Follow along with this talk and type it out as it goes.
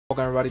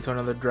Welcome everybody to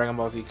another Dragon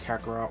Ball Z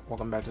Kakarot.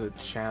 Welcome back to the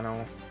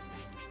channel.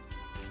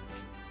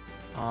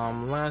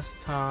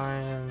 Last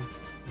time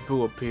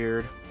Buu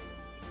appeared,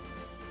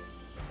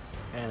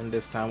 and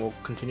this time we'll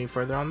continue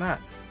further on that.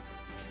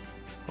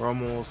 We're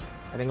almost,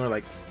 I think we're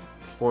like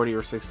 40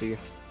 or 60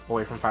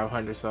 away from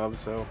 500 subs,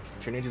 so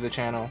if you're new to the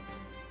channel,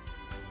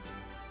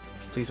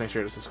 please make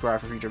sure to subscribe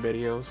for future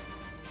videos.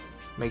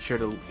 Make sure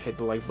to hit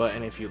the like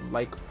button if you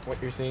like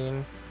what you're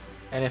seeing,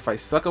 and if I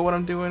suck at what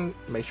I'm doing,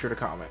 make sure to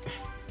comment.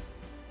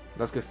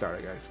 Let's get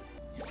started, guys.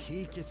 If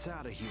he gets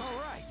out of here. All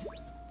right.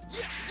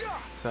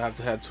 So I have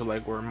to head to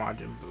like where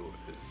MAJIN BUU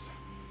is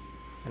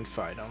and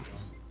fight him.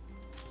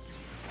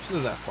 Which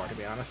isn't that far, to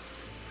be honest.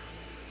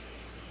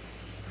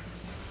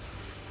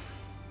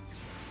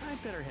 I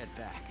better head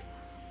back.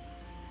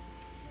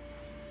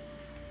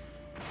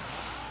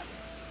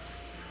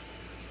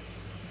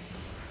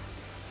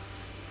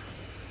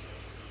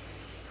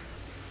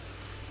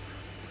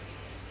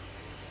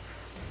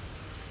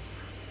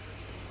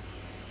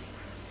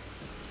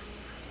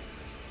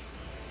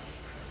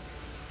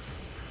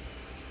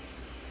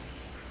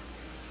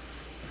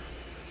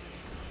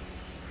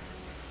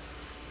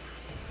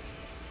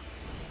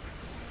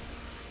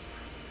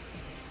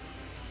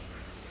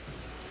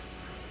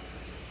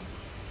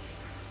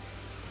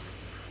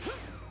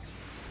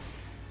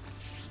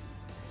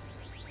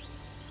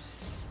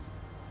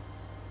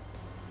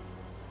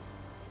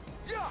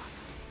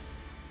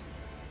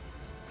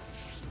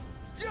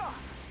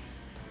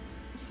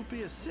 This will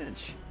be a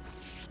cinch.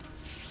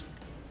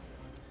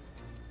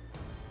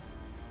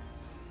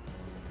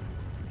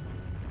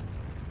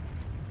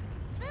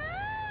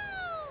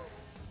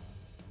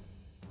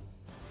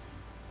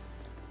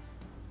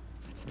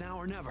 It's now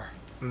or never.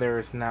 There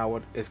is now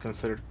what is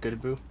considered good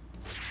Buu.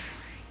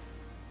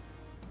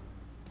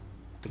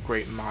 The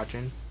great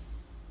MAJIN.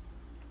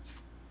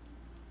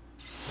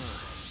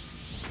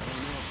 I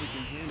don't know if we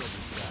can handle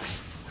this guy.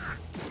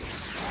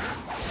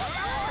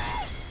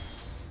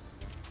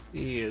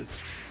 He is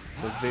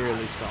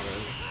severely stronger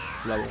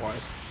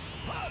level-wise.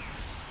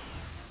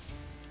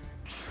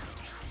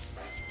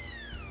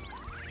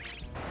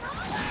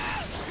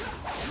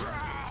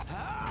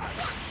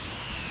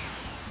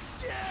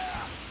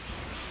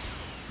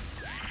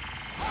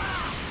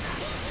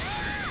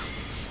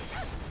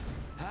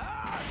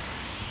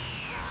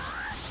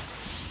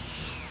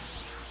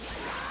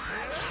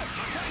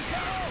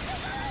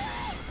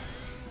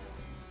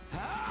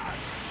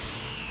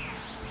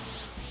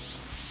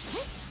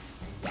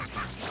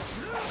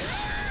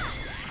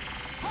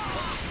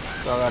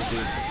 So all I gotta do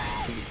is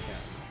defeat him.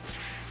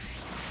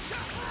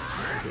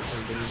 Get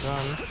everything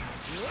done.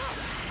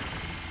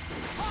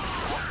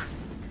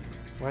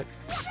 What?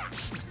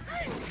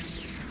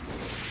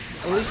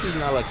 At least he's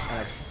not like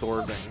an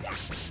absorbing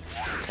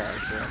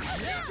character.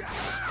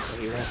 But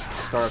he won't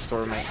start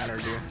absorbing my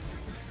energy.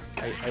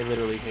 I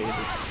literally hate it.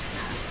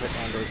 The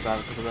Android side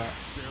because of that.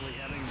 Barely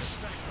having an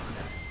effect on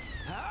him.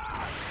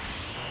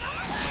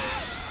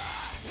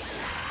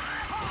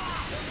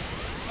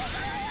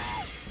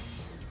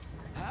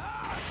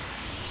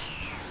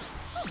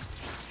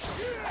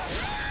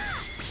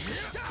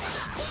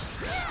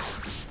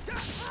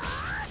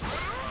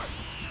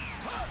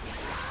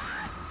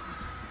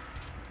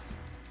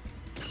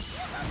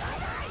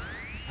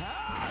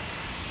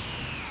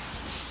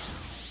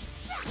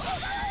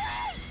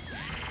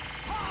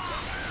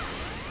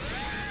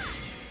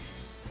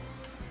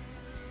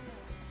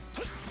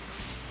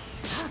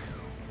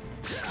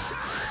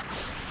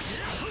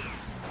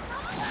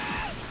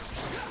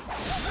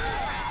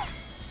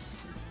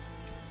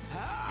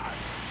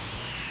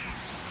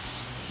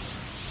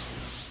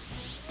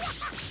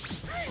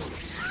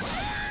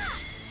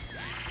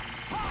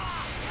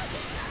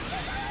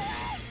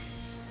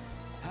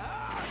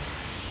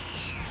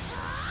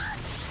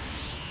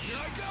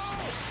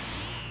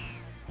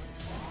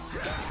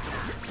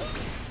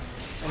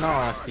 In all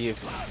honesty,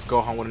 if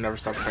Gohan would have never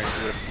stopped training,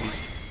 he would have beat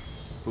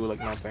Buu like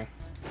nothing.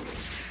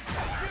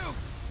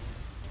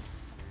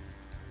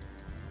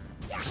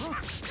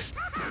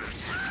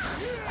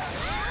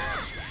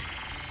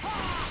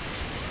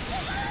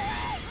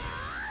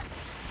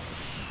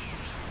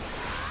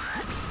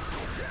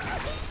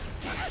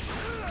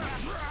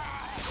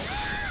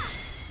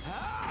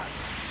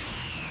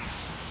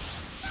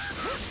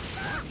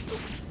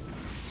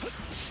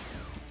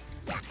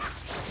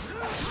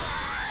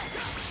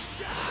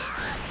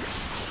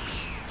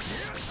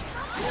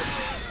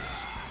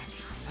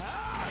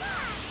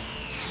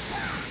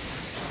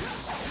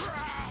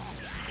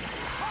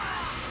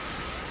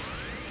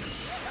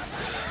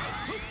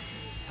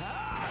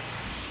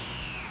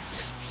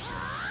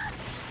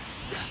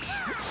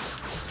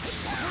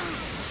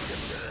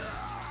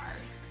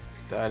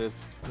 That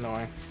is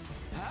annoying.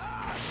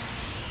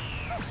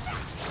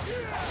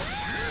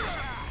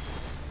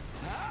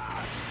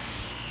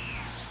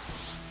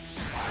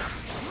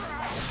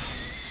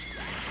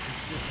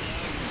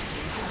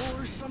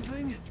 Or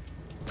something?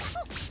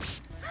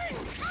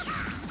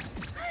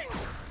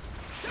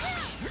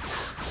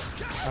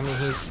 I mean,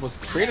 he was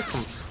created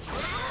from,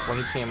 when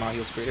he came out, he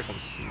was created from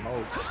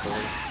smoke, so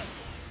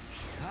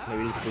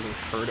Maybe this doesn't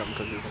hurt him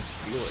because he doesn't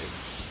feel it.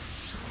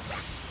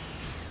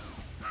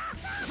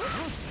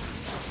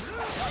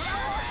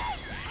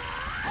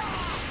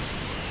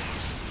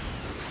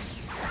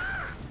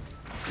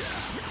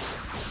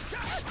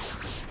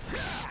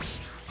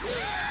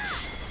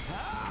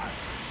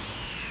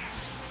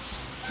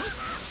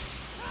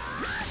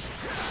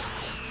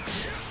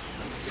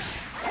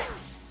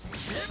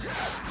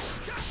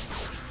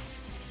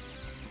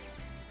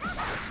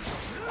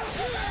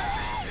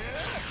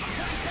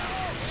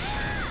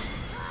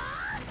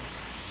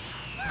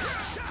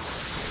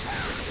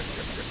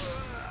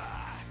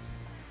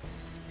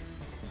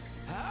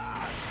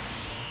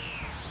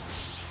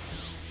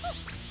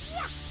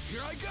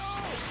 Here I go!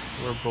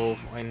 We're both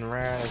in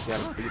red.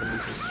 Gotta beat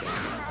him.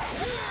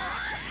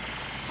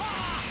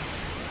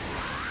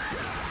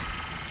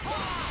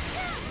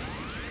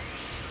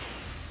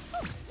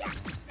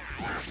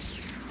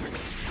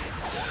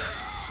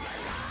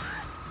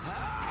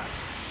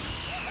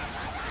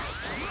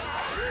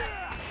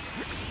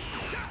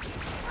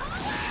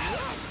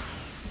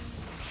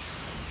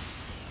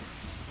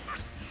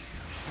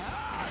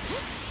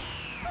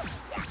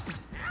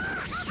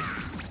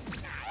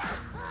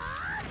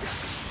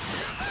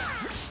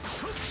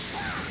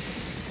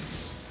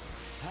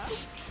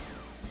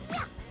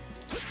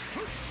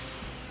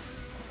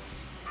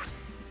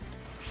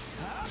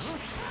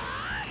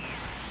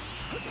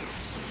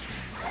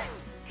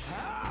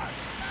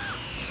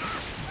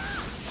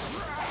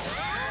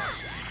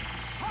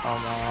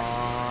 Come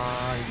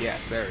on.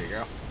 Yes, there we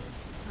go.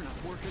 They're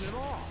not working at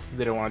all.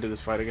 Didn't want to do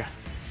this fight again.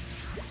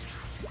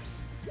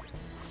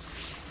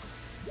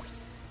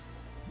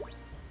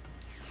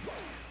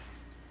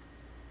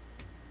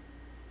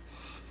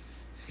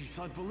 He's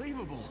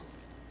unbelievable.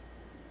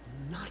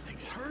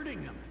 Nothing's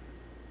hurting him.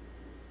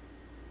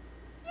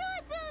 You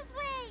lose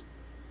way!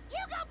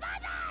 You go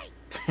bye-bye!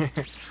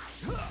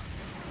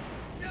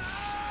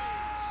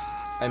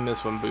 I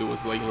miss when Buu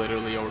was like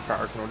literally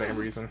overpowered for no damn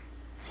reason.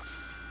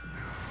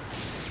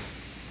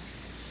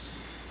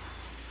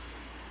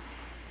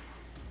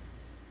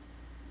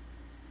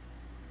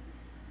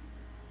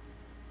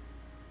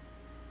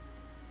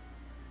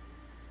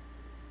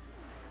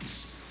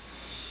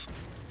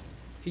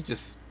 He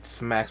just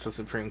smacks the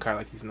Supreme Kai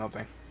like he's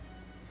nothing.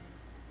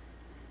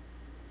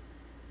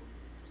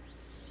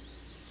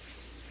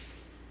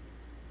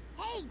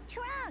 Hey,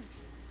 Trunks!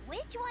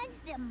 Which one's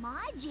the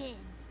Majin?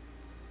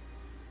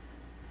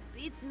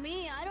 Beats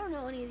me, I don't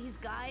know any of these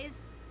guys.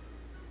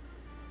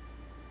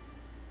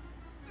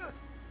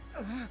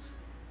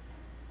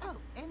 Oh,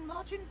 and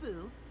Majin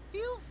Buu,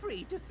 feel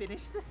free to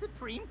finish the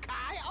Supreme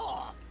Kai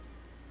off.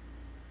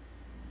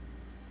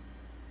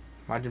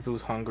 Majin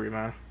Buu's hungry,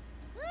 man.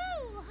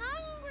 Ooh,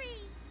 hungry!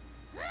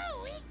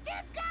 Ooh, eat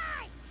this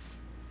guy!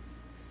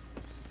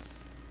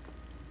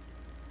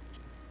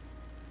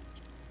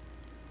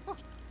 Oh,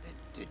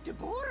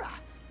 Deborah,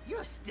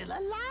 you're still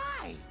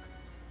alive.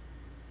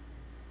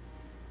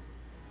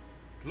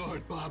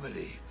 Lord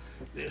Bobbity,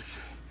 this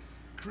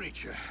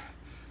creature,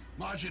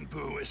 Majin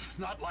Buu, is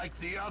not like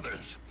the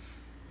others.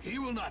 He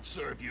will not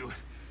serve you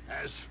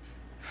as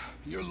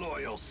your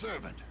loyal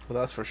servant. Well,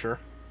 that's for sure.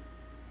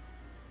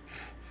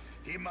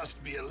 He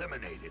must be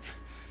eliminated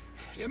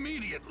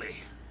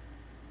immediately.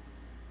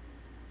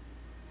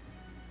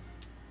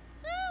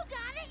 Who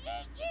gotta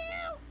eat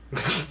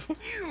you?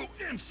 You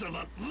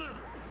insolent little...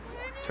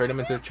 Turn him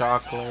into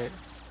chocolate.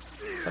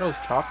 I thought it was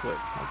chocolate.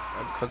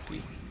 A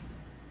cookie.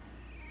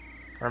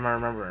 Or am I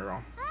remembering it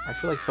wrong? I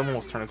feel like someone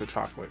was turned into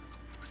chocolate.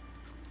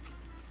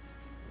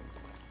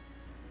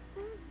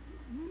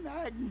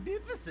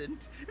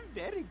 Magnificent.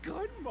 Very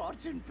good,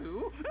 Majin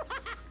Buu.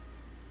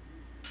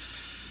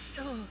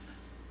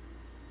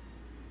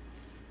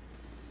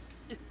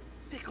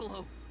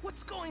 Piccolo,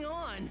 what's going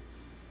on?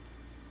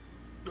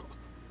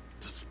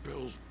 The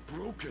spell's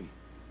broken.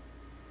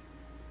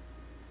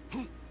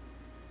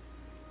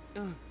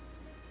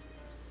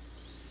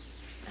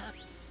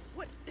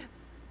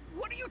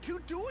 What are you two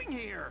doing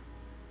here?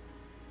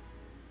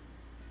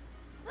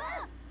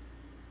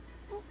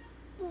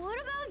 What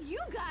about you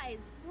guys?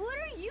 What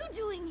are you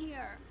doing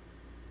here?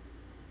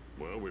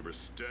 Well, we were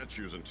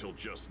statues until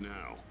just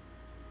now.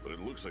 But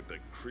it looks like that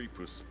creep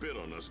who spit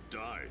on us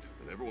died,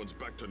 and everyone's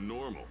back to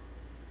normal.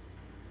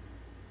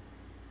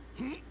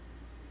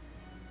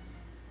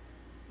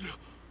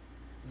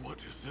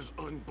 What is this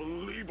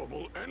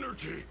unbelievable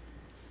energy?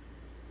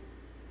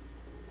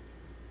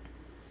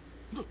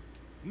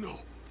 No,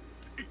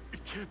 it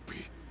can't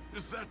be.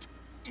 Is that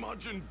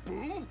Majin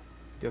Buu?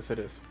 Yes, it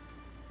is.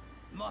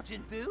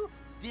 Majin Buu,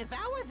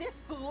 devour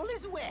this fool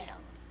as well.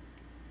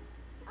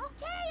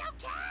 Okay,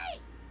 okay!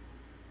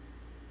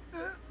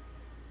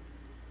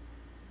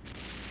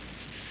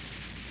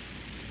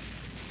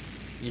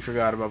 You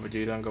forgot about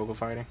Vegeta and Goku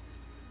fighting?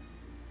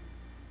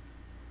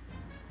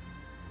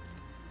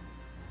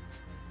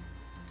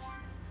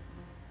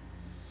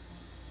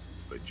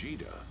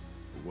 Vegeta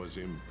was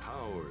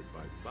empowered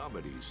by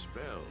Babadi's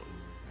spell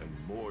and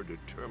more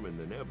determined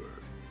than ever,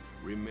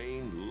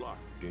 remained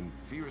locked in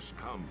fierce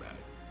combat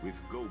With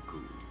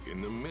Goku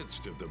in the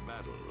midst of the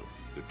battle,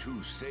 the two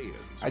Saiyans.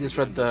 I just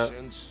read the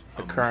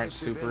current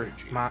Super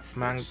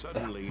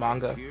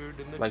manga,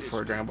 like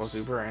for Dragon Ball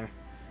Super, and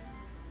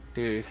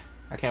dude,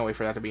 I can't wait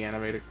for that to be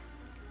animated.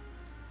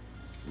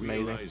 It's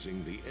amazing.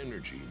 Realizing the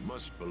energy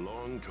must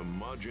belong to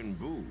Majin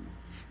Buu,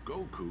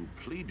 Goku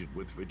pleaded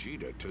with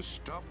Vegeta to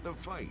stop the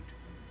fight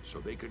so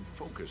they could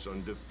focus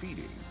on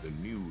defeating the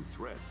new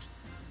threat.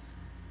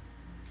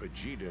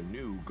 Vegeta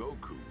knew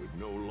Goku would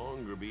no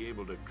longer be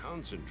able to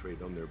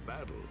concentrate on their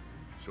battle,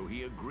 so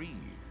he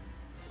agreed,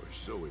 or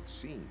so it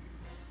seemed.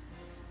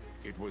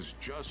 It was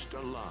just a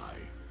lie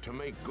to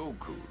make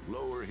Goku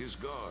lower his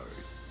guard.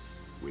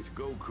 With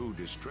Goku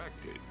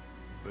distracted,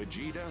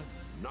 Vegeta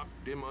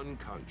knocked him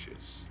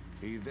unconscious.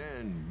 He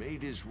then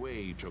made his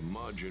way to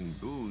Majin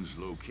Buu's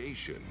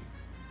location,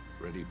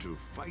 ready to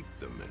fight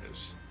the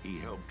menace he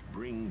helped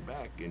bring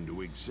back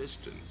into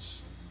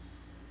existence.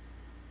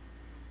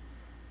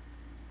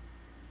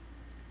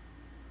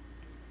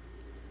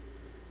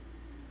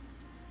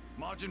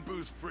 Majin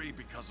Buu's free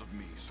because of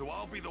me, so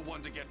I'll be the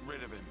one to get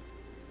rid of him.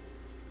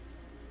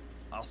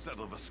 I'll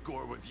settle the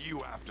score with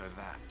you after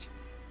that.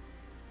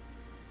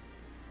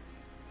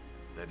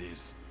 That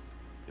is,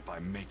 if I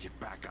make it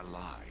back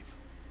alive.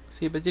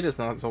 See, Vegeta's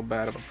not so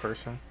bad of a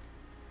person.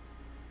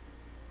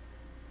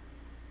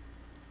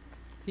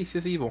 He's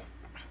just evil.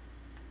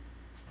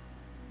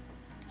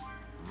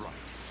 Right.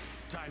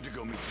 Time to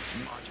go meet this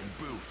Majin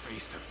Buu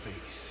face to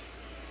face.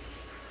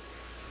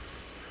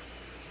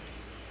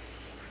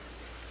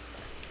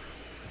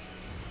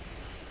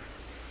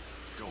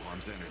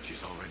 Gohan's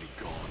energy's already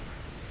gone.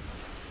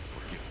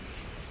 Forgive me.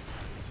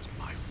 This is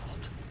my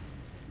fault.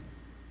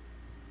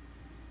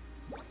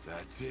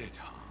 That's it,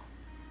 huh?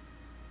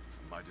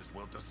 I might as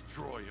well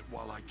destroy it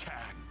while I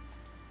can.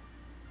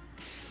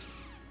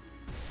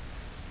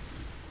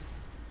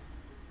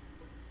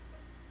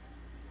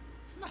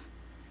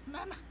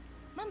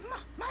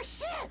 My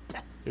ship!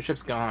 Your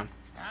ship's gone.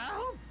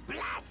 Oh,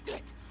 blast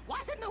it!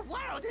 What in the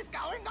world is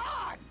going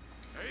on?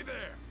 Hey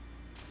there!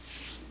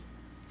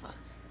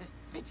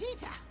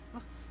 Vegeta,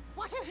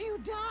 what have you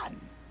done?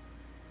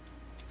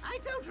 I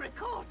don't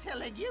recall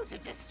telling you to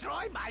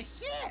destroy my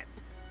ship.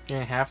 You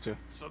didn't have to.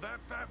 So that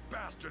fat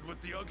bastard with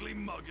the ugly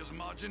mug is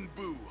Majin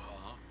Buu,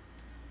 huh?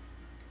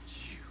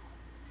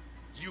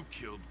 You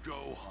killed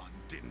Gohan,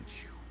 didn't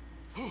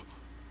you?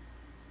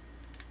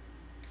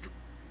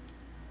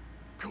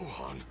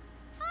 Gohan?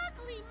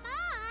 Ugly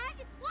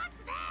mug? What's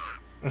that?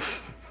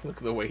 Look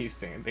at the way he's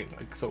standing,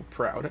 like so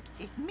proud.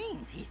 It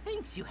means he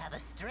thinks you have a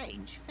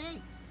strange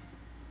face.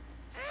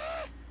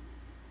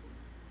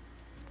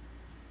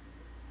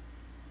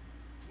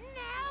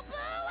 Now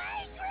Boo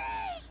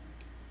angry!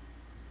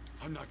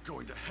 I'm not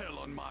going to hell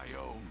on my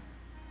own.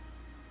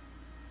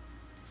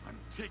 I'm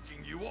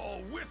taking you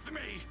all with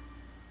me!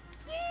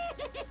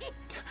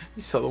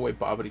 You saw the way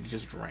Babidi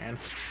just ran.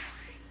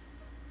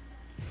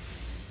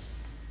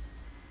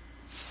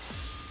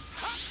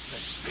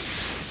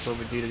 So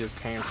Vegeta just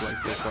came to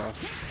like this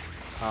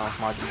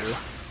Majin Buu.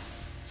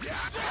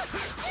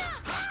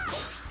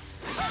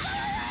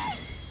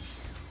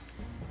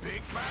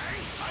 Big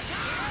Bang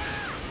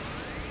attack!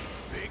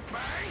 Big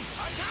Bang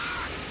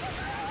attack!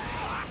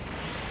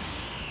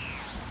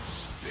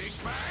 Big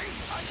Bang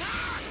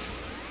attack!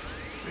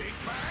 Big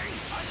Bang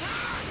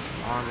attack!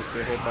 Come on, just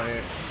get hit by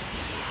it.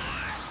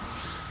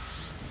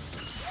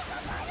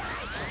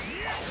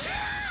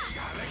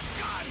 Got a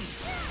gun!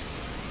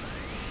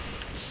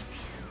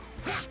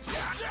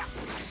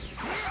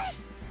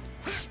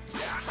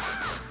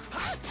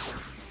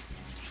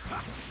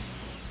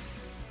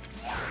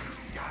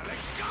 Got a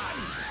gun!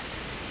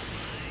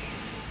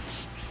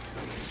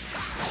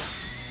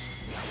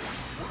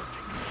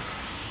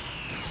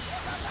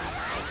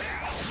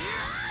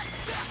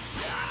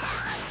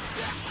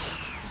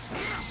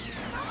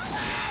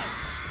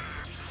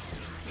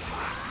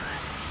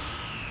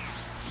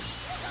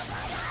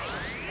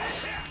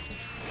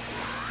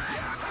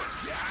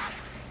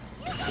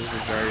 This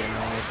is very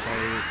annoying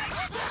fight.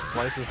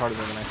 Why is this harder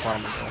than I thought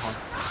it would go, huh?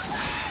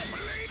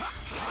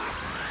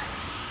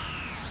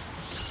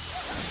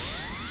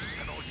 Is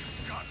that all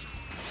you've got?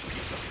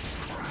 Piece of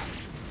crap!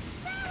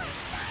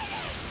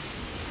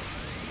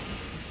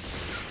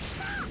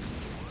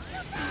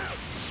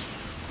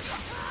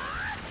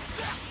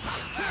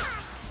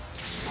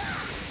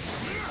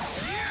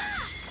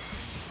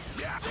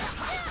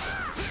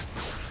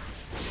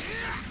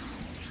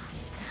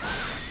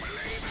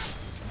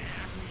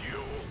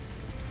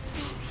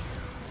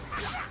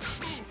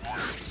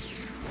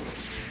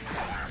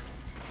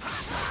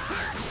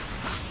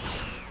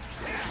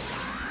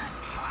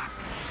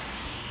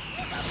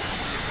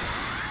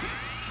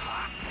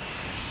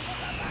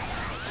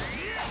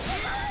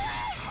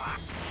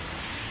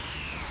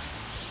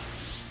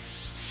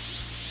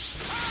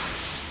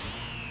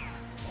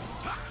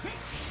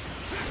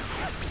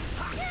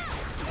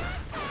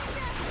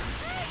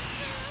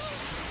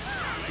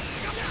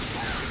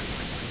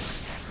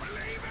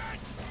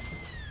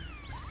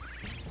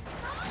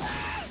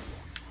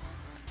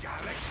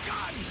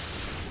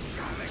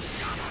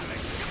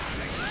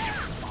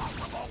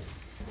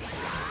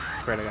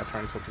 Great, I got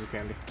turned into a piece of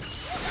candy.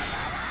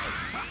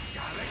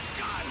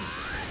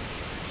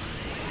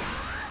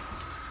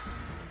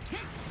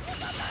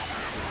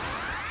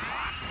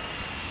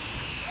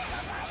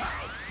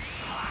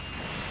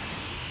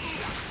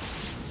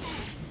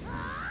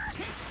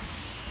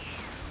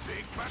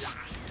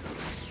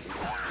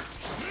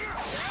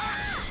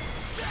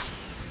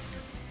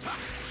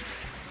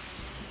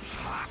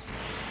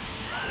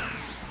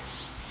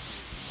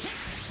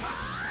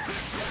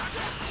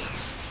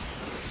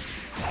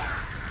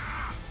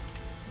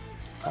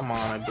 Come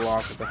on, I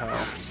blocked. What the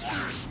hell?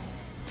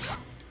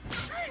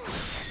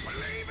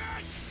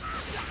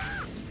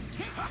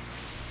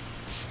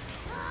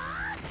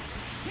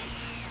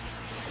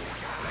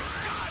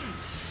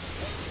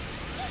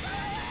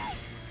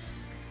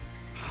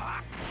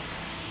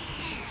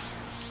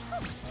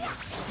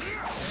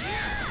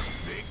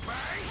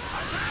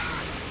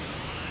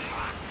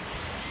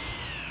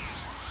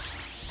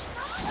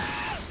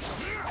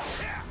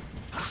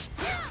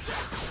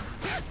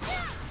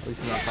 At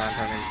least he's not trying to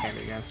turn into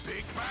candy again.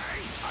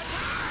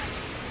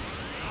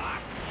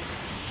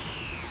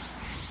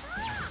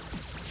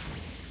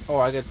 Oh,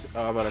 I get.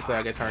 Oh, I was about to say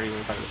I get turned even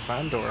if I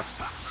defend or.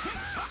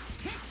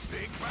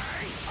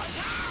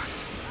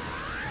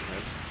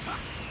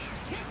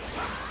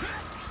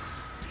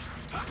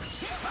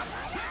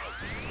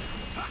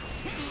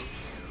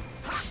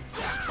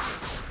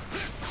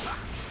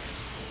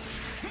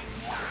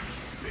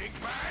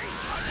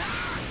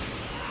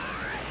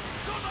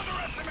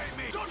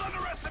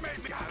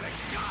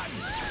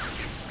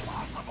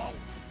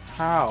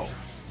 How?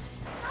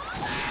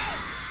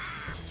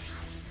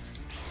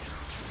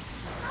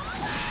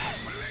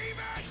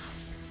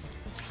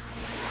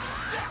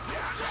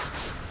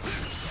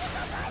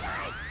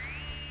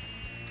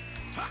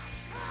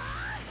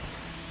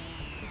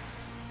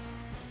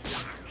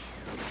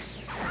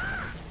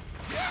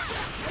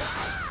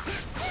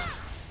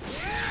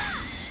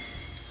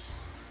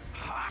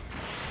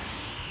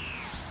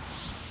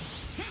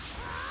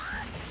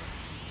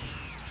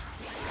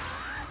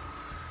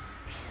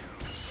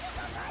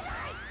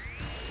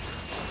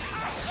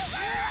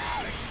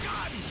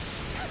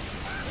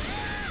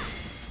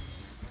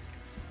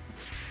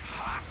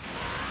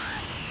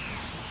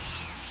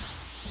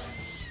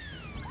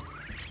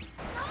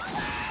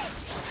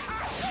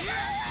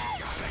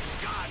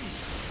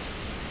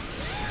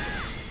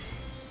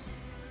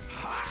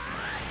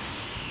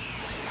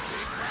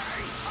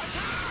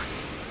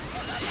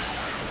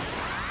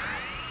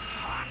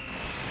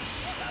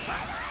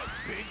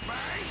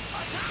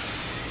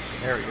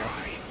 There we go.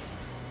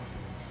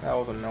 That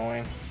was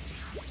annoying.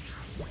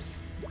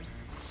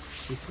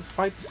 These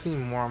fights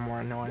seem more and more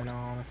annoying in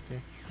all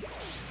honesty.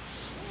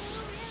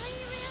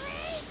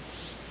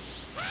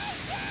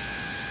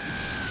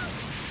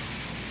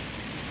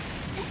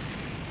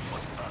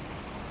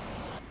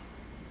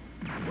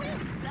 Well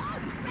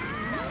done!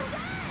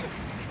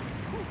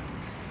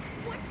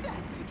 What's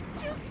that?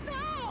 Just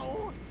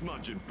now!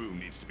 Majin Buu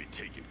needs to be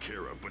taken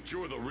care of, but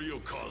you're the real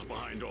cause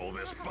behind all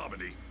this,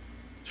 Bobbity.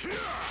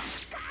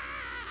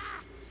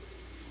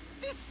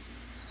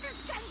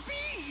 This can't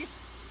be!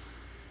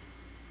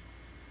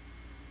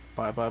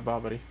 Bye bye,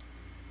 Bobbity.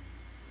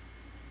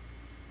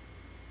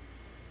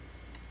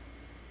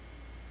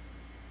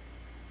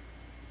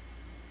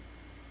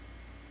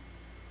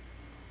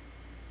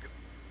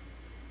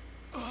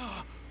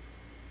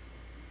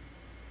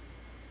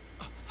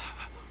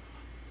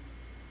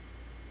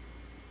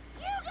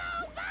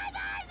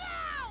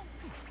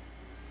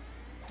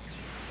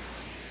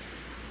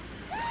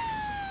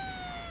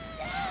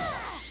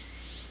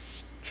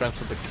 Trunks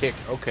with the kick.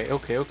 Okay,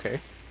 okay, okay.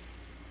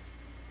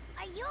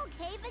 Are you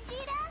okay,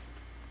 Vegeta?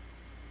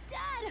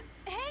 Dad,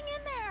 hang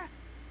in there.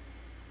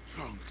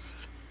 Trunks.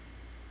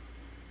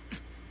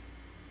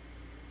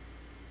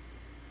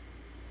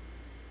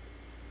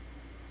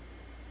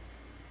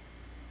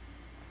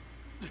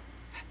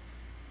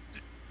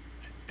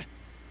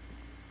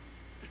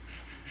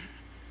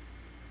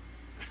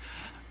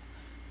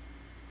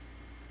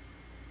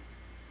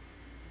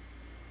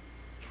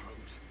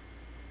 Trunks,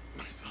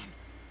 my son,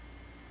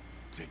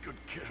 take good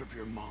care of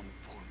your mom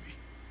for me.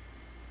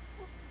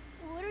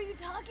 What are you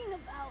talking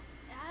about,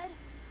 Dad?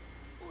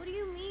 What do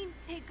you mean,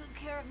 take good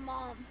care of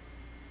Mom?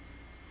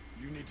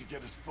 You need to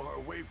get as far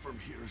away from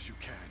here as you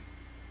can.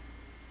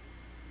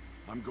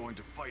 I'm going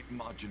to fight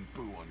Majin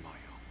Buu on my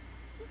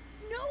own.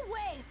 No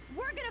way!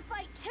 We're gonna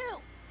fight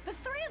too! The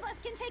three of us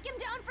can take him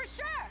down for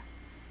sure!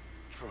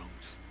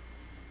 Trunks,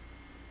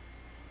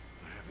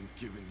 I haven't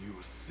given you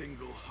a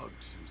single hug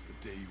since the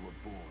day you were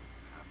born,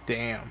 have I?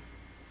 Damn.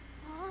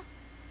 Huh?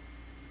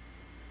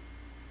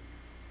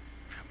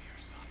 Come here,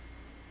 son.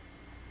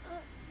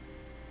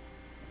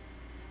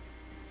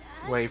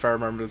 Dad? Wait, if I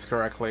remember this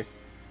correctly.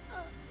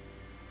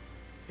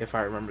 If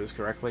I remember this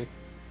correctly.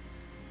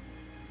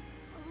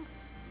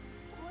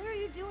 What are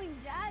you doing,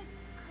 Dad?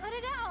 Cut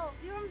it out!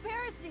 You're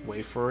embarrassing me.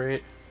 Wait for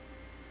it.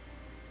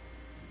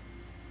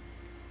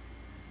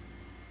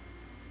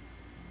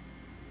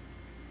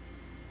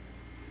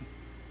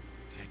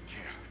 Take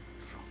care,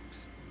 Trunks.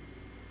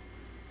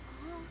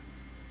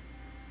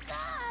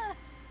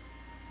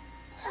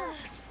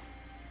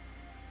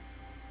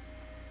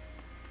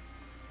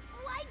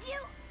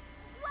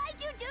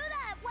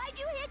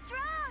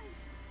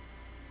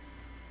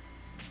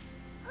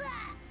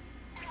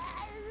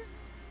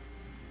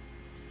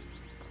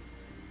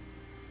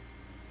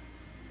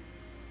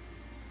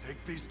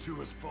 Take these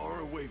two as far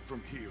away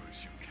from here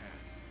as you can.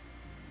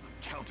 I'm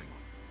counting on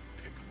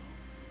you, Piccolo.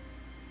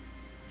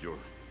 You're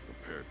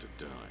prepared to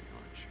die,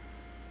 aren't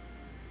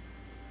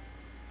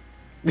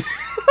you?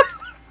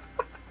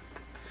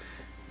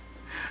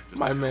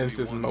 My man's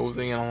just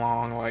moseying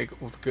along like,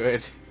 what's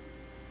good?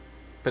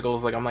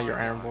 Piccolo's like, I'm not your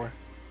iron boy.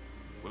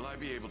 Will I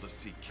be able to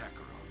see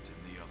Kakarot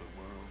in the other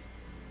world?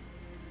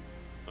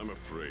 I'm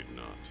afraid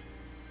not.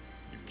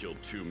 You've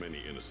killed too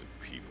many innocent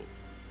people.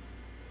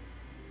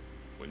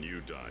 When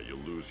you die, you'll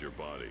lose your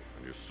body,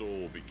 and your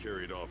soul will be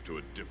carried off to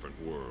a different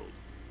world.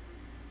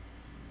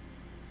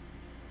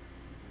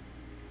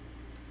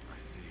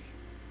 I see.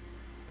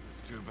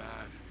 That's too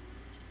bad.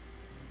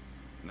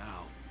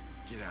 Now,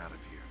 get out of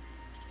here.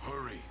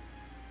 Hurry.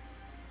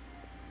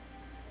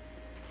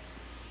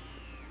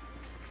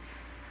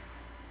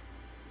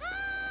 No!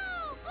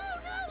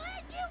 Boo, no,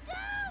 let you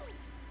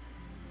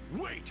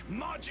go! Wait,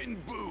 Majin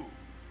Buu!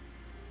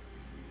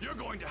 You're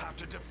going to have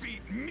to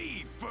defeat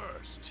me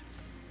first.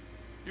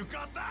 You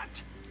got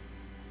that?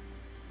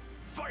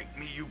 Fight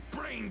me, you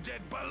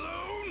brain-dead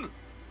balloon! You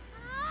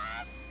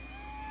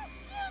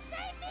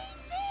say me,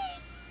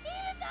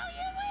 even though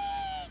you're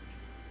weak!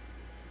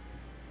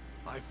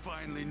 I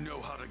finally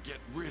know how to get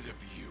rid of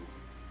you.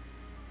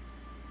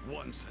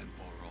 Once and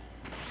for all.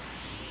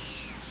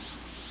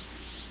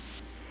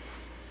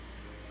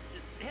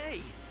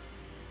 Hey!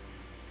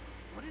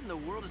 What in the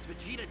world is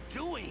Vegeta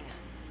doing?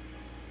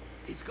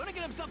 He's gonna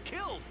get himself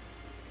killed!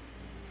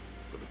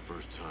 For the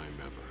first time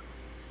ever,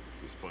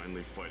 he's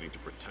finally fighting to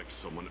protect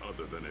someone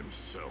other than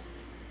himself.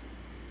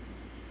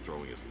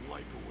 Throwing his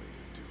life away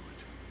to do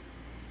it.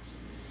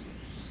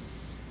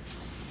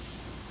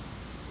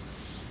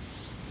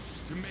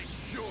 To make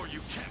sure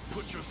you can't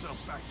put yourself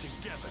back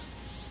together,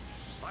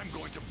 I'm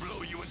going to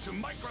blow you into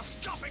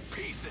microscopic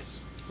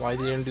pieces! Why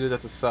didn't do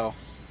that to Cell?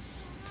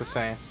 Just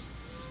saying.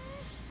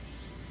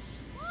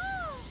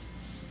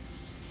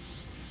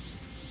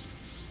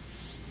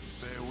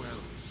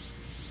 Farewell,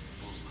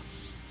 Bulma,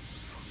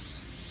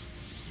 Trunks.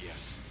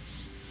 Yes,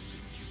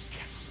 you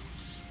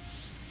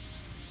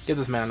Kakarot. Give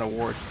this man an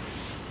award.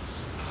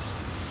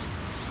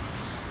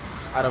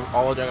 Out of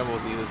all of Dragon Ball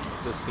Z,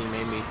 this scene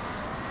made me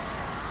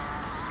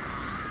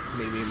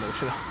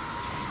emotional.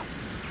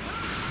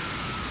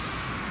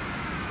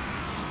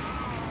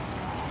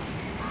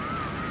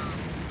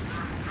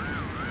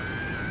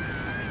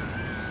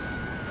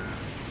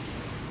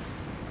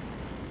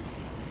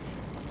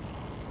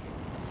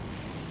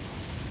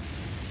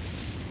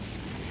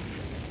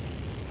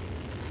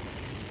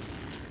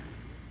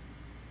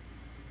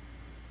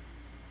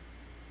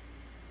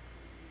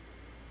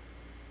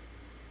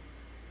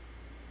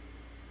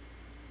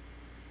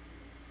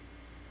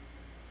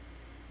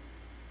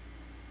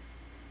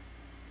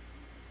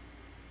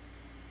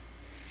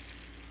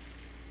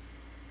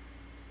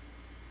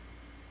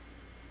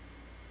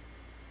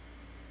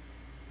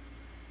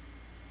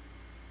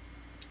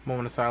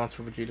 Moment of silence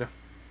for Vegeta.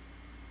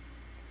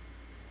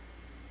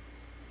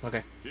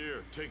 Okay.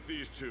 Here, take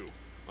these two.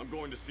 I'm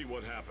going to see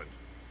what happened.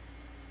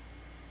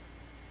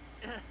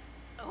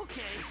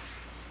 Okay.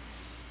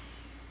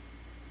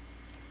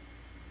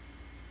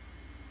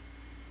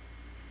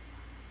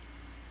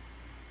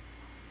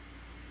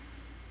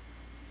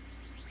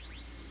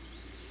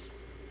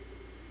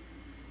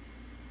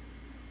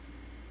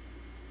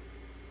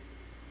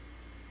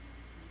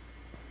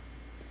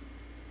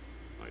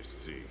 I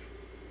see.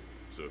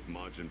 So if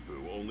Majin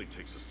Buu only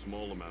takes a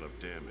small amount of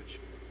damage,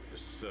 his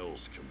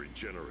cells can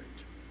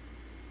regenerate.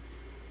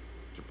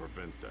 To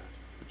prevent that,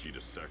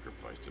 Vegeta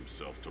sacrificed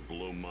himself to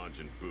blow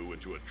Majin Buu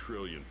into 1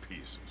 trillion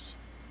pieces.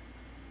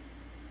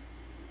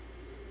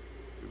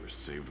 We were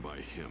saved by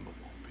him, of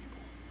all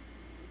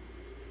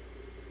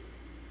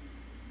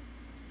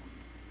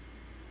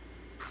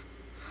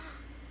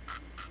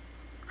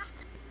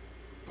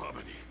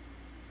people. Babidi,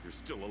 you're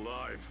still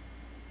alive.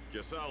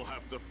 Guess I'll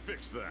have to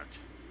fix that.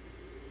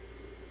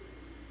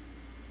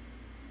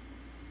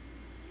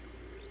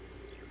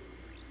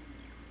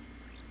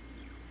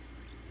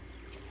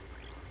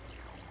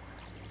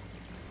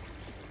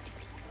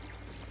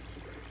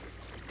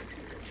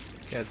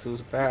 Guess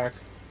who's back?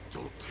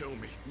 Don't tell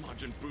me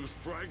Majin Buu's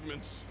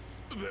fragments.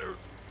 They're...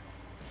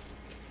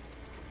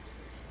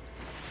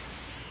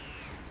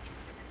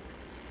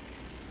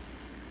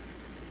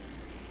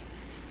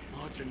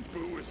 Majin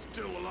Buu is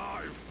still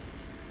alive.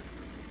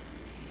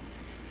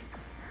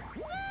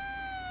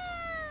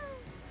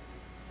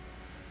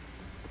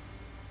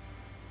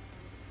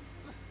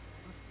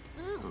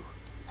 Ooh.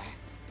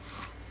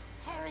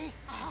 Hurry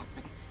up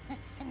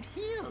and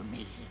heal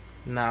me.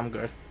 Nah, I'm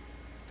good.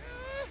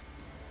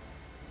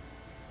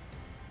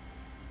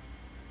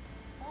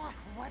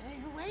 What are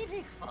you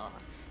waiting for?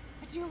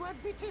 Do you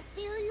want me to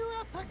seal you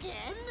up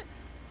again?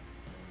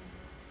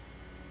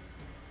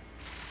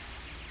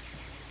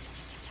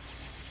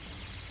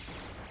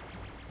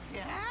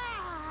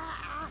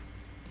 Yeah.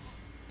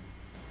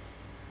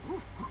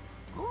 Ooh,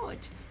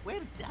 good.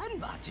 Well done,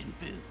 Majin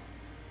Buu.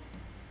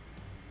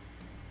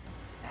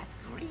 That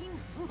green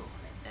fool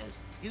and those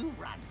two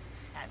runts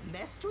have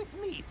messed with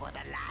me for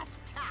the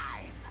last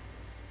time.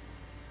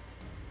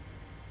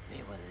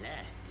 They will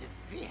learn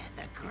to fear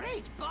the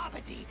great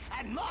Bobbity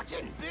and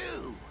Majin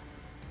Buu.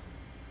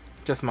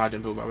 Just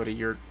Majin Buu, Bobbity.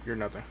 You're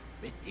nothing.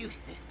 Reduce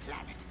this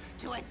planet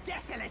to a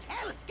desolate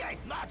hellscape,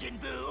 Majin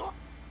Buu.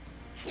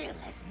 Kill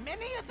as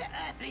many of the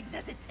Earthlings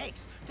as it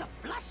takes to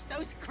flush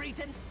those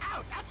cretins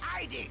out of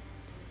hiding.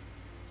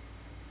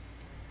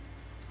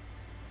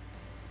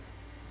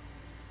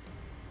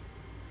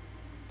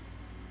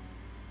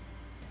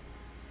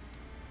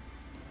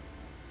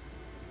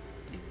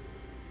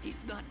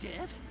 He's not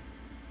dead?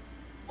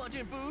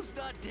 Majin Buu's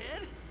not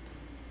dead?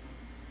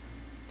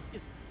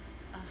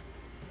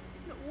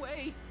 No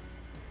way!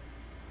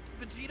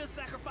 Vegeta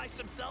sacrificed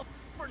himself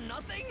for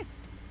nothing?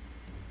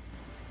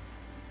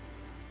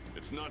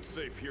 It's not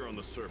safe here on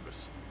the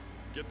surface.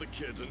 Get the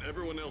kids and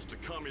everyone else to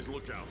Kami's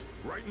lookout,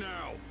 right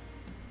now!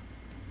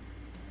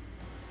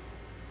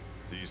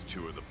 These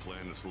two are the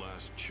planet's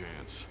last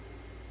chance,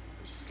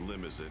 as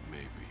slim as it may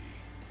be.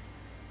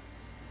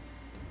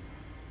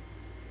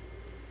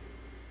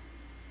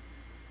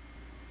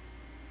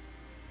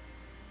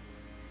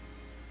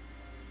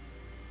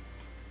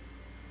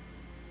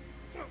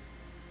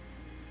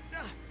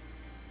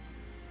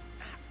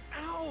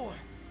 Ow!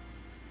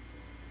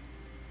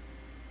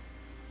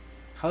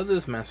 How did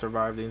this man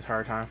survive the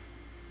entire time?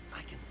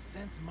 I can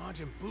sense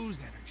Majin Buu's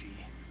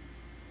energy,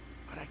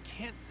 but I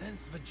can't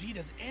sense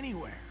Vegeta's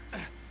anywhere.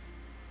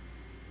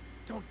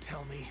 Don't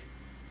tell me.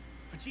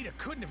 Vegeta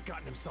couldn't have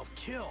gotten himself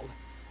killed.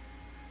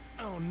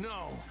 Oh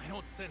no, I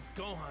don't sense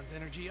Gohan's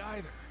energy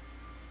either.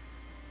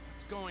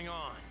 What's going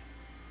on?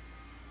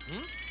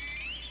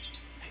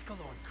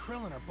 Piccolo and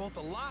Krillin are both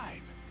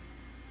alive.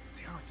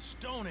 They aren't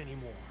stone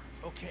anymore.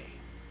 Okay.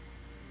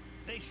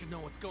 They should know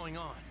what's going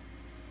on.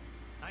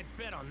 I'd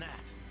bet on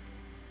that.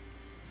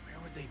 Where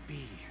would they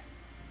be?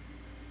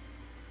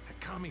 At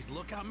Kami's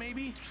lookout,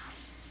 maybe?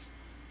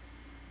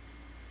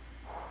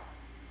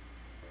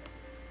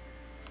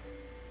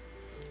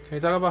 Can you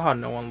talk about how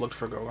no one looked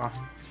for Gohan?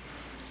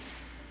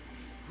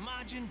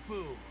 Majin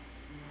Buu.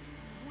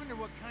 I wonder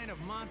what kind of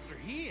monster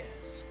he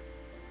is.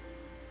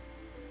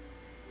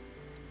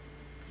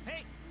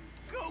 Hey!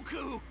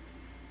 Goku!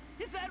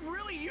 Is that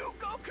really you,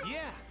 Goku?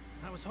 Yeah!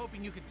 I was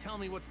hoping you could tell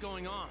me what's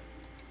going on.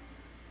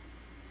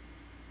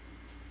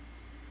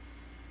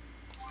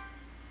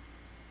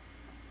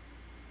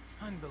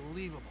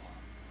 Unbelievable.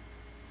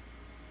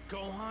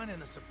 Gohan and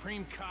the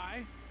Supreme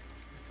Kai?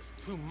 This is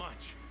too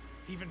much.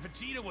 Even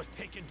Vegeta was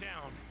taken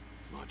down.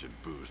 Majin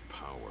Buu's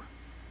power.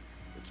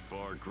 It's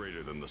far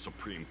greater than the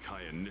Supreme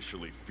Kai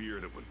initially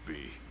feared it would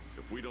be.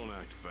 If we don't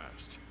act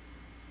fast,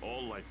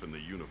 all life in the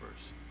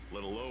universe,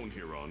 let alone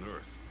here on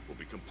Earth, will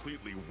be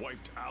completely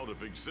wiped out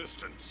of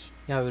existence.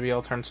 Yeah, the BL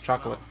turns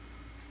chocolate.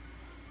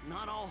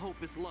 Not all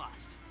hope is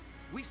lost.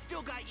 We've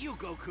still got you,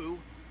 Goku.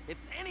 If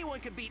anyone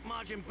can beat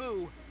Majin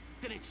Buu,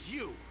 then it's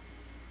you.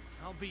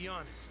 I'll be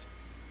honest.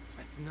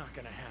 That's not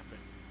gonna happen.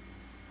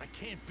 I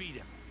can't beat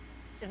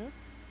him.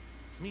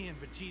 Me and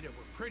Vegeta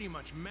were pretty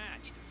much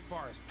matched as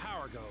far as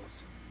power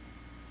goes.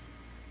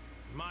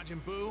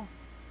 Majin Buu,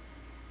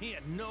 he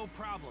had no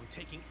problem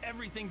taking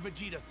everything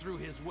Vegeta threw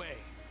his way.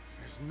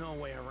 There's no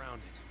way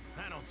around it.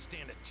 I don't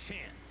stand a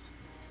chance.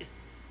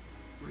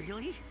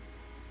 Really?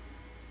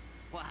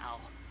 Wow.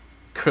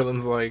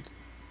 Krillin's like,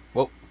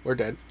 well, we're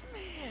dead.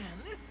 Man,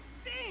 this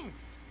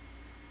stinks!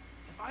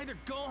 If either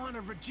Gohan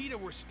or Vegeta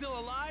were still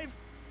alive,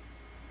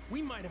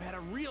 we might have had a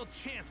real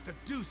chance to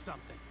do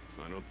something.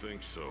 I don't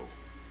think so.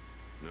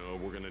 No,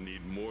 we're gonna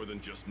need more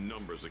than just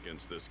numbers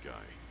against this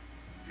guy.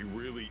 He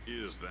really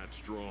is that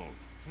strong.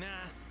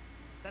 Nah,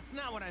 that's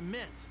not what I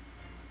meant.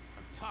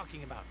 I'm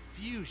talking about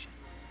fusion.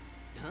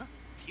 Huh?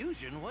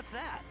 Fusion? What's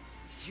that?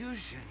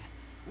 Fusion?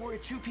 Where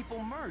two people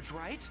merge,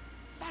 right?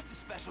 That's a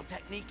special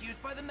technique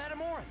used by the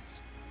Metamorans.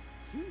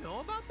 You know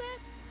about that?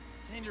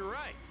 And you're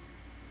right.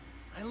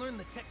 I learned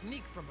the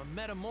technique from a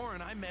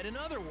Metamoran I met in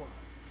Otherworld.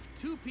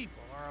 If two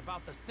people are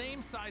about the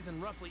same size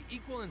and roughly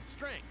equal in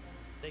strength,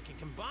 they can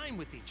combine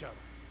with each other.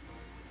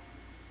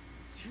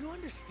 Do you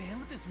understand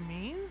what this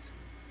means?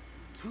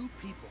 Two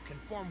people can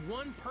form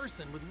one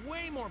person with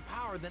way more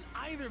power than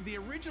either of the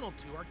original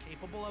two are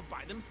capable of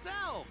by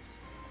themselves.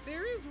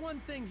 There is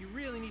one thing you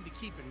really need to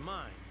keep in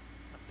mind.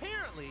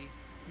 Apparently,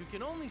 you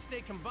can only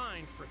stay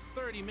combined for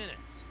 30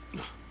 minutes.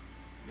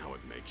 Now it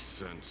makes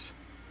sense.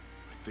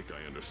 I think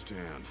I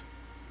understand.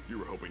 You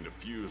were hoping to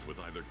fuse with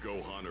either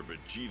Gohan or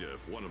Vegeta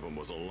if one of them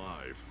was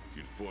alive.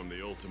 You'd form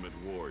the ultimate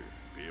warrior,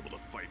 be able to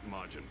fight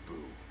Majin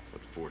Buu.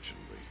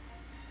 Unfortunately,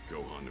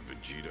 Gohan and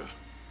Vegeta,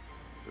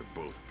 they're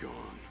both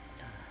gone.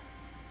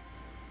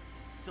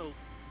 So,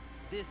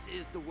 this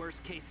is the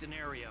worst case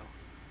scenario,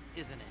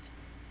 isn't it?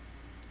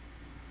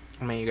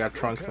 I mean, you got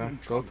Trunks Goten then.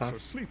 and Trunks Goten. are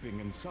sleeping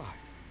inside,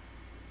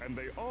 and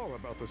they are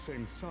about the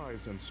same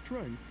size and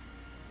strength.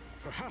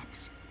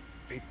 Perhaps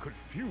they could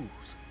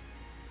fuse.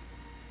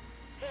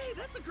 Hey,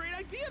 that's a great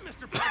idea,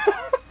 Mr.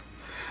 Piccolo!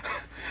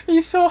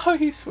 You saw how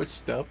he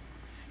switched up?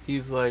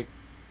 He's like,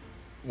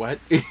 what?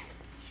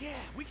 Yeah,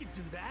 we could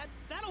do that.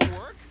 That'll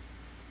work.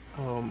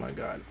 Oh my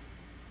god.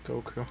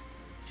 Goku.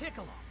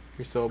 Piccolo.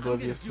 You're so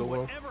oblivious to the I'm gonna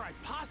world. do whatever I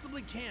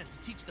possibly can to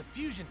teach the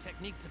fusion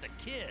technique to the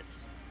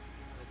kids.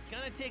 But it's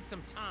gonna take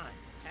some time.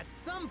 At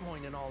some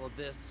point in all of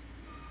this,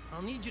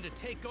 I'll need you to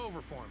take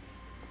over for me.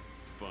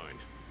 Fine.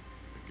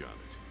 I got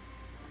it.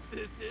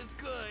 This is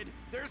good.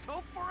 There's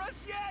hope for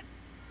us yet.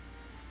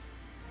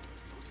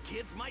 Those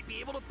kids might be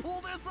able to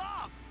pull this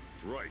off.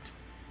 Right.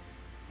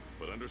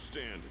 But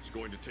understand, it's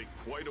going to take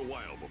quite a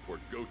while before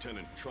Goten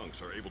and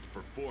Trunks are able to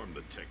perform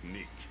the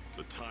technique.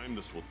 The time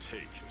this will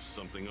take is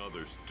something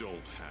others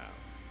don't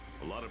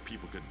have. A lot of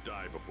people could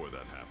die before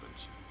that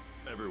happens.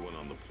 Everyone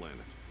on the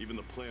planet, even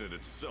the planet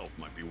itself,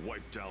 might be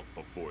wiped out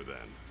before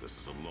then. This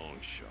is a long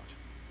shot.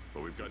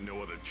 But we've got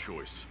no other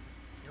choice.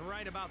 You're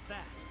right about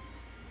that.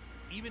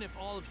 Even if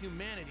all of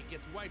humanity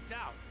gets wiped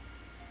out,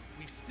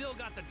 we've still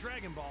got the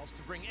Dragon Balls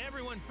to bring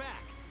everyone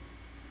back.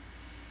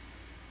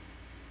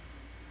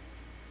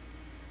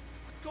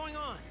 What's going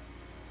on?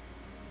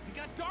 It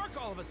got dark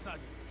all of a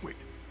sudden. Wait,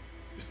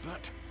 is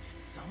that... Did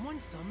someone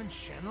summon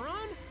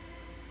Shenron?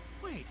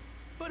 Wait,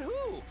 but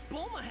who?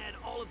 Bulma had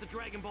all of the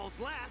Dragon Balls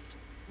last,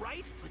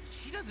 right? But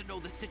she doesn't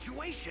know the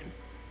situation.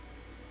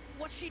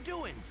 What's she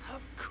doing?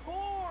 Of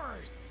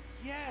course!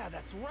 Yeah,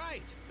 that's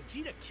right.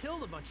 Vegeta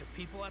killed a bunch of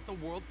people at the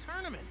World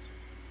Tournament.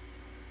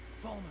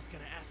 Bulma's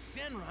gonna ask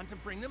Shenron to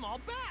bring them all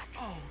back.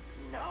 Oh,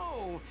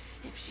 no!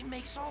 If she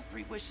makes all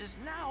 3 wishes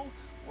now,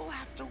 we'll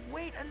have to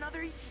wait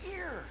another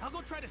year. I'll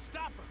go try to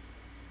stop her.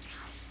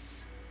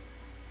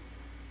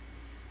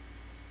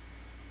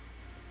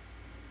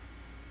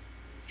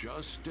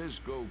 Just as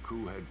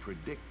Goku had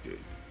predicted,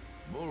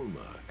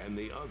 Bulma and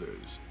the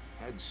others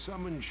had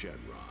summoned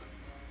Shenron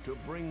to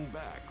bring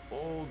back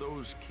all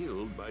those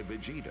killed by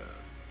Vegeta.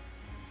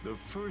 The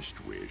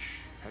first wish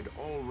had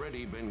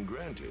already been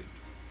granted,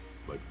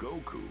 but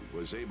Goku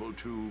was able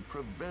to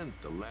prevent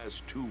the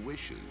last 2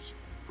 wishes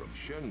from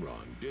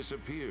Shenron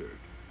disappeared,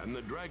 and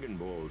the Dragon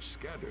Balls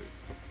scattered,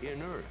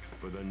 inert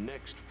for the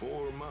next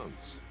 4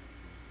 months.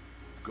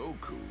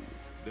 Goku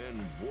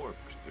then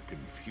warped the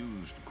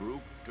confused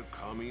group to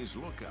Kami's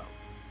lookout,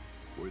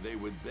 where they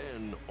would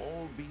then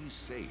all be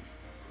safe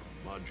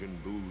from Majin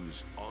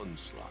Buu's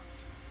onslaught.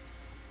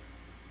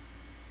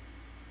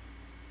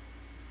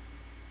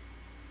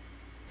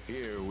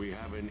 Here we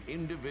have an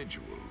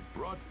individual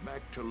brought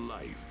back to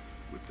life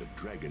with the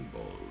Dragon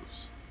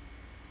Balls.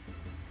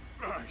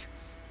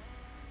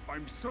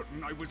 I'm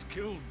certain I was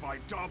killed by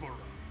Dabura.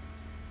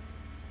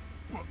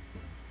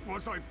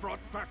 Was I brought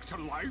back to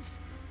life?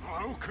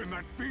 How can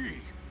that be?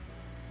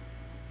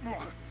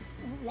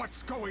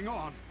 What's going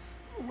on?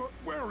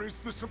 Where is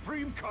the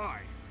Supreme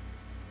Kai?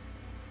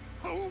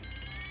 Oh,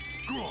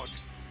 good.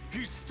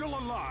 He's still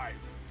alive.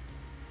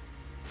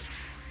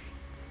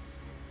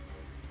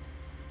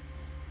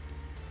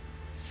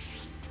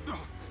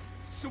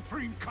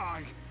 Supreme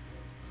Kai!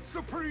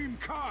 Supreme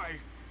Kai!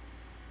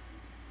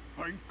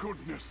 Thank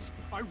goodness,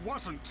 I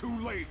wasn't too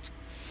late.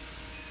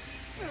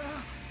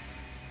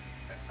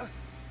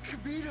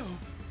 Kibito,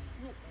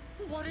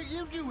 what are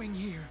you doing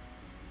here?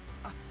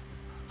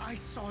 I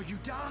saw you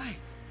die.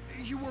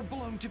 You were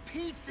blown to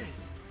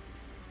pieces.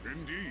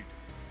 Indeed.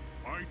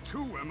 I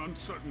too am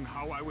uncertain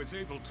how I was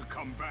able to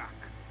come back.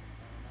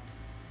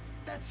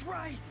 That's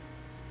right.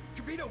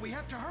 Kibito, we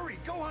have to hurry.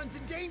 Gohan's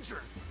in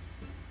danger.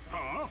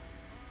 Huh?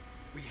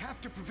 We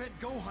have to prevent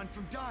Gohan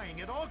from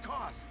dying at all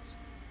costs.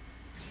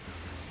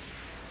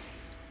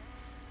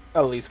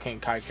 At least King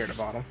Kai cared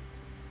about him.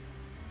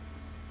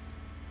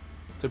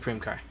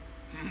 Supreme Kai.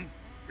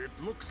 It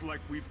looks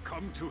like we've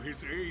come to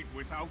his aid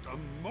without a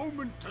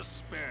moment to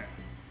spare.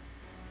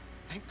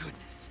 Thank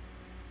goodness.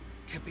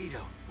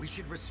 Kibito, we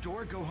should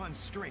restore Gohan's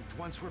strength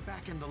once we're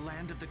back in the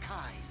land of the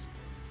Kais.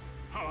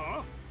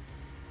 Huh?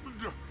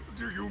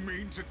 Do you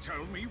mean to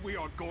tell me we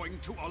are going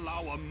to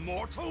allow a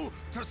mortal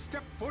to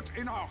step foot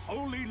in our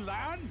holy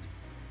land?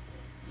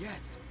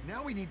 Yes,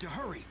 now we need to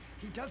hurry.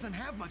 He doesn't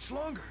have much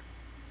longer.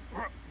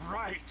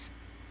 Right.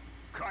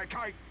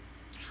 Kai.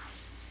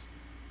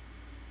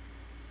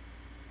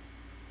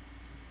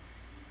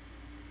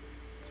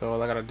 So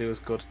all I gotta do is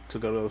go to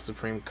the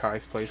Supreme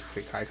Kai's place,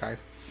 say Kai. I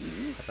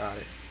got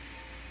it.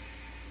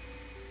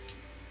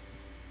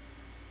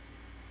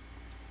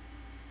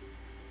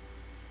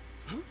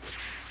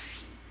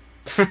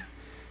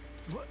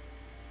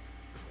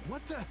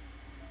 What the?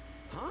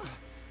 Huh?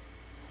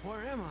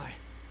 Where am I?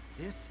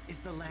 This is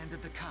the land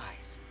of the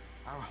Kais,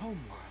 our home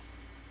world.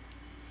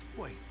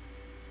 Wait,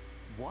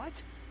 what?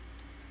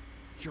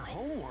 Your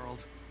home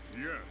world?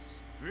 Yes,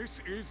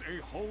 this is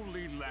a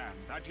holy land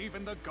that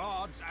even the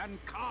gods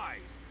and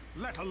Kais,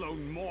 let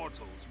alone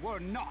mortals, were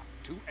not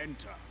to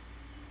enter.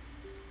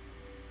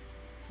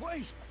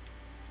 Wait!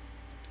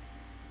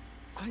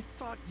 I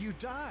thought you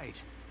died.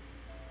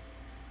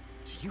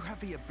 Do you have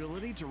the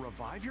ability to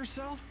revive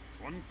yourself?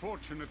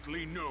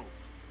 Unfortunately, no.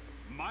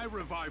 My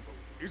revival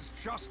is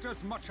just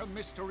as much a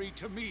mystery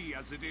to me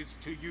as it is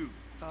to you.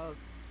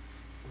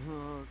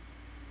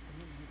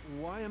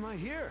 Why am I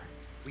here?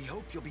 We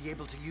hope you'll be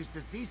able to use the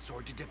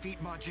Z-Sword to defeat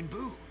Majin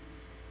Buu.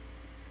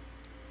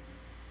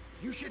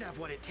 You should have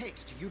what it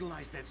takes to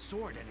utilize that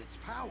sword and its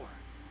power.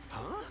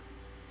 Huh?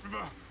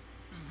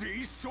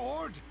 The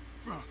sword?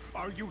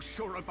 Are you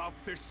sure about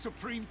this,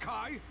 Supreme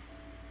Kai?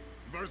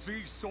 The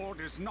Z sword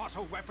is not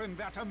a weapon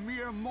that a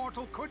mere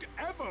mortal could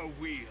ever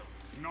wield.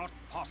 Not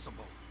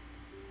possible.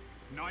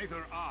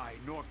 Neither I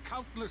nor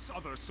countless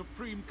other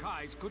Supreme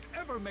Kais could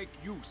ever make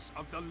use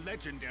of the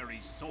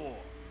legendary sword.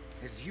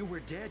 As you were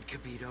dead,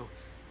 Kibito,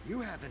 you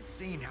haven't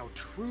seen how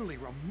truly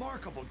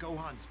remarkable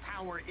Gohan's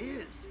power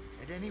is.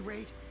 At any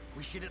rate,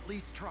 we should at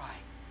least try.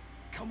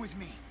 Come with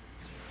me.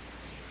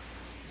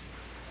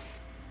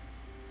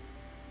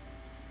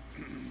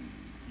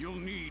 You'll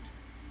need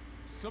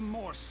some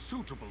more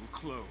suitable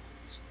clothes.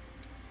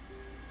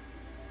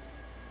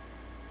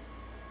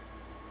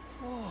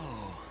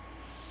 Whoa.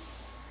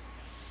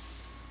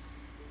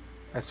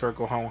 I swear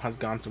Gohan has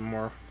gone through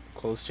more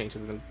clothes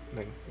changes than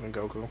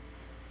Goku.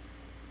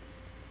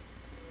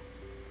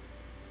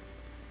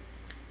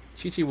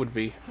 Chi-Chi would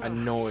be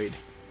annoyed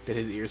that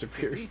his ears are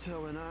pierced.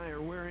 Kibito and I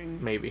are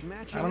wearing maybe.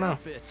 matching I don't know.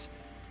 outfits.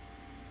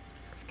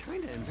 It's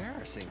kind of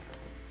embarrassing.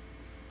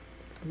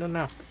 I don't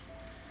know.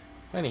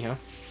 Anyhow,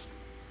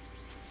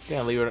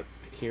 gonna leave it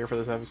here for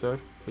this episode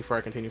before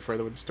I continue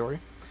further with the story.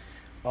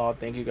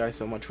 Thank you guys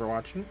so much for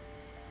watching.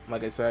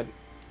 Like I said,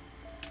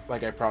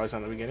 like I probably said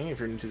in the beginning, if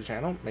you're new to the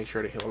channel, make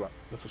sure to hit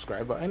the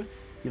subscribe button.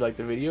 If you like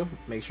the video,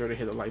 make sure to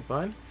hit the like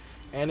button.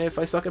 And if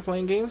I suck at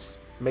playing games,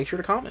 make sure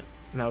to comment.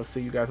 And I'll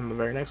see you guys in the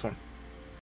very next one.